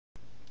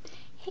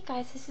Hey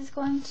guys, this is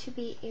going to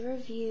be a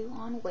review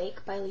on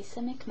Wake by Lisa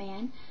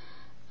McMann.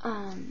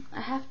 I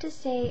have to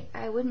say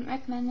I wouldn't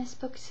recommend this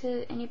book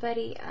to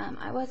anybody.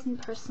 I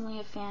wasn't personally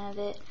a fan of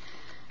it.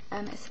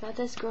 It's about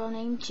this girl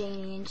named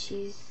Janie, and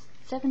she's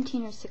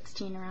 17 or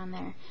 16 around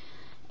there.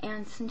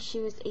 And since she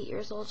was 8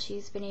 years old,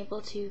 she's been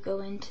able to go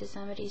into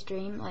somebody's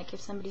dream. Like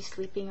if somebody's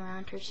sleeping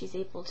around her, she's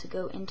able to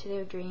go into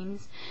their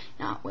dreams,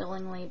 not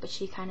willingly, but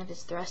she kind of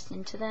is thrust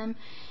into them.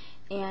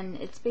 And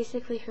it's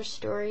basically her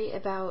story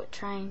about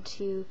trying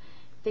to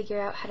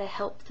figure out how to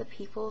help the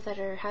people that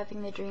are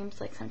having the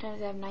dreams. Like sometimes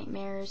they have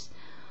nightmares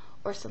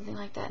or something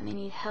like that and they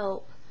need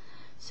help.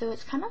 So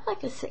it's kind of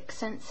like a Sixth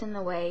Sense in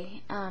the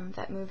way,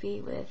 that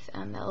movie with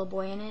that little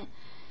boy in it.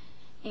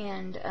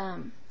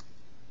 And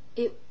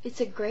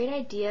it's a great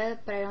idea,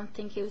 but I don't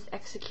think it was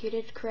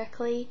executed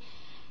correctly.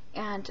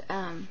 And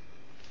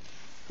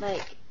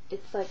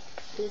it's like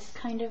this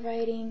kind of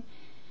writing,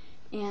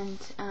 and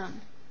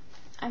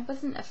I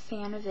wasn't a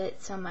fan of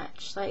it so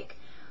much. Like,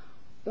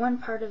 one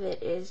part of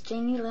it is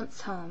Janie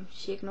limps home.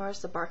 She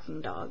ignores the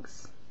barking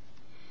dogs.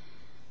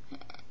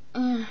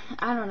 I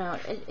don't know.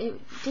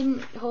 It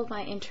didn't hold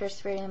my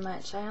interest very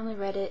much. I only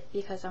read it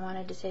because I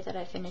wanted to say that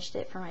I finished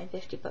it for my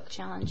 50-book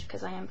challenge,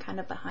 because I am kind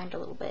of behind a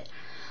little bit.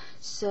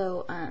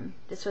 So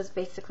this was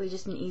basically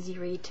just an easy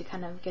read to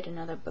kind of get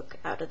another book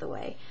out of the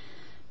way.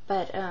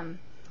 But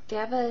they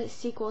have a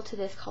sequel to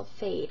this called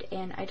Fade,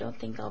 and I don't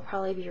think I'll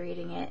probably be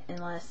reading it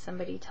unless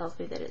somebody tells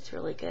me that it's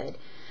really good.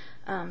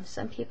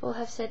 Some people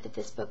have said that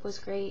this book was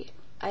great.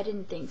 I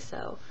didn't think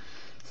so.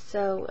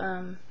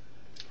 So,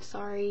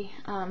 sorry.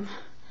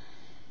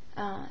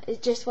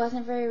 It just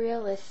wasn't very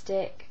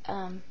realistic.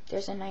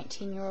 There's a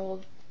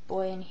 19-year-old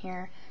boy in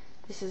here.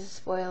 This is a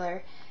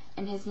spoiler.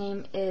 And his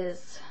name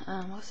is,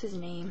 what's his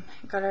name?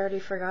 God, I already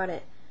forgot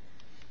it.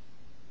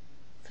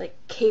 It's like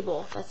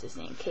Cable. That's his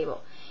name,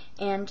 Cable.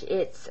 And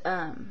it's,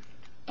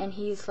 and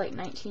he's like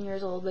 19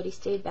 years old, but he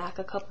stayed back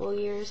a couple of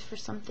years for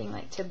something,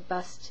 like to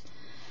bust.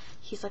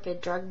 He's like a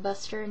drug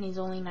buster, and he's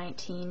only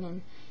 19,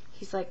 and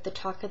he's like the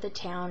talk of the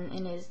town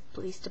in his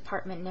police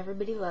department, and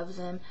everybody loves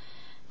him.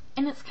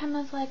 And it's kind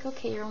of like,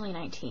 okay, you're only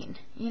 19,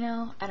 you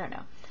know? I don't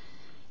know.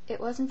 It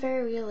wasn't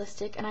very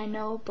realistic, and I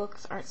know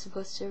books aren't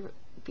supposed to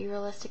be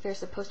realistic. They're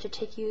supposed to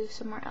take you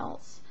somewhere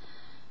else.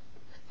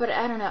 But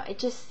I don't know. It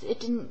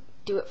didn't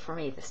do it for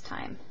me this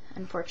time,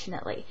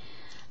 unfortunately.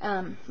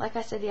 Like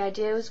I said, the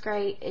idea was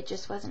great. It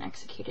just wasn't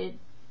executed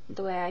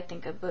the way I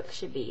think a book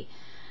should be.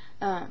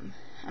 I'm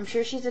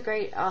sure she's a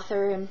great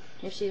author, and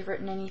if she's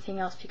written anything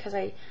else, because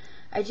I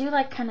do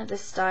like kind of the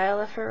style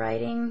of her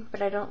writing,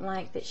 but I don't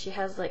like that she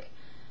has like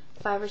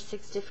 5 or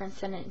 6 different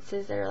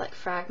sentences that are like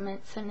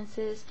fragment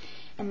sentences,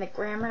 and the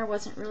grammar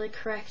wasn't really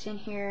correct in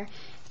here,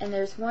 and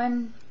there's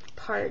one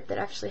part that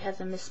actually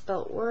has a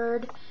misspelt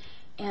word,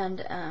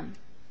 and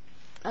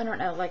I don't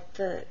know, like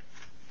the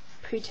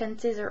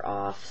pretenses are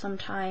off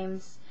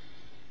sometimes,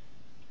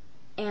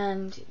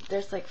 and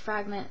there's like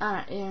fragment,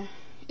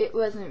 it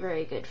wasn't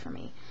very good for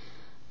me.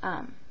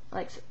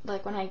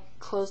 Like when I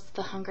closed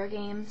the Hunger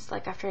Games,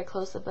 like after I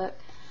closed the book,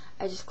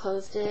 I just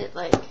closed it,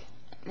 like,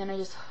 and I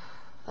just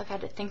I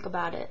had to think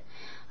about it.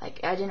 Like,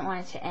 I didn't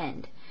want it to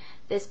end.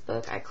 This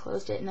book, I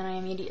closed it, and then I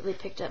immediately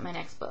picked up my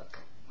next book,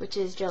 which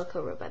is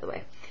Jellicoe Road, by the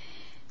way.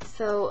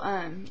 So,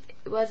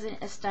 it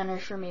wasn't a stunner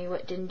for me.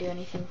 What didn't do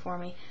anything for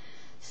me.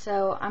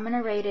 So, I'm going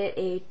to rate it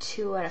a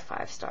 2 out of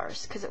 5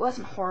 stars, because it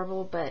wasn't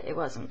horrible, but it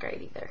wasn't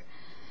great either.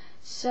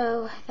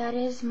 So, that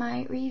is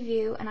my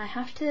review, and I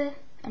have to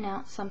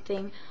announce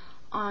something.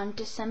 On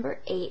December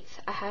 8th,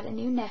 I had a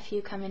new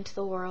nephew come into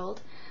the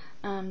world.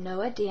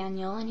 Noah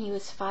Daniel, and he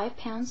was 5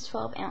 pounds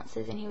 12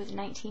 ounces, and he was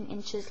 19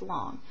 inches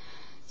long.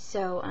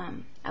 So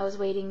I was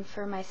waiting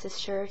for my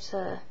sister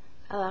to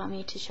allow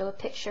me to show a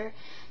picture,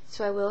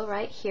 so I will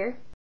right here.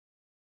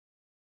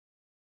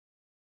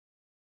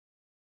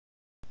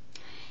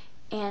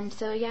 And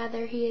so yeah,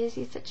 there he is.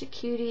 He's such a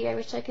cutie. I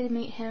wish I could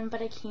meet him,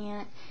 but I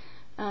can't.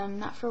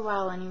 Not for a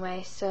while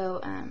anyway.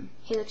 So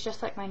he looks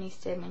just like my niece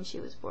did when she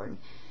was born.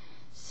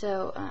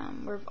 So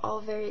we're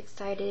all very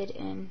excited,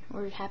 and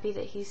we're happy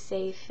that he's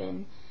safe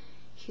and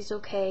he's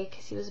okay,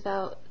 because he was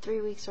about 3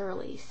 weeks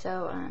early.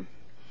 So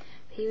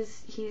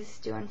he's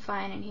doing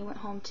fine, and he went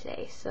home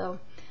today. So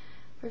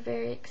we're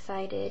very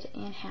excited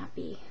and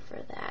happy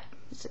for that.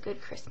 It's a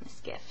good Christmas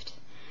gift.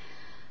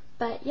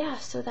 But yeah,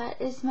 so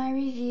that is my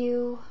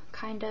review,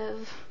 kind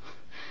of.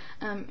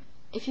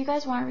 If you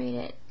guys want to read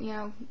it, you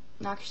know,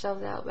 knock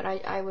yourselves out, but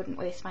I wouldn't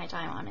waste my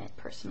time on it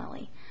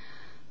personally.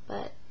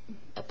 But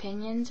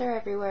opinions are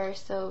everywhere,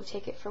 so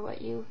take it for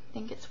what you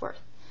think it's worth.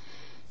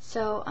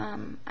 So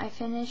I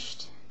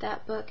finished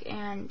that book,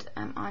 and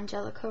I'm on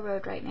Jellicoe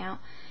Road right now,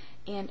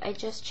 and I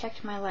just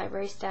checked my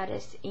library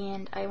status,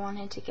 and I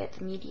wanted to get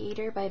The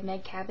Mediator by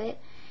Meg Cabot,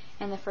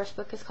 and the first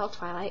book is called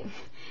Twilight,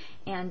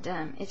 and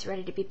it's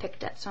ready to be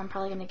picked up, so I'm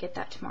probably going to get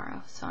that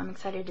tomorrow. So I'm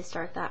excited to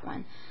start that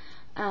one.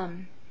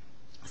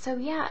 So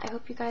yeah, I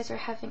hope you guys are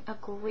having a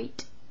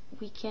great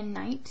weekend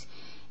night,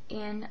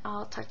 and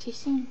I'll talk to you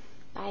soon.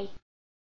 Bye.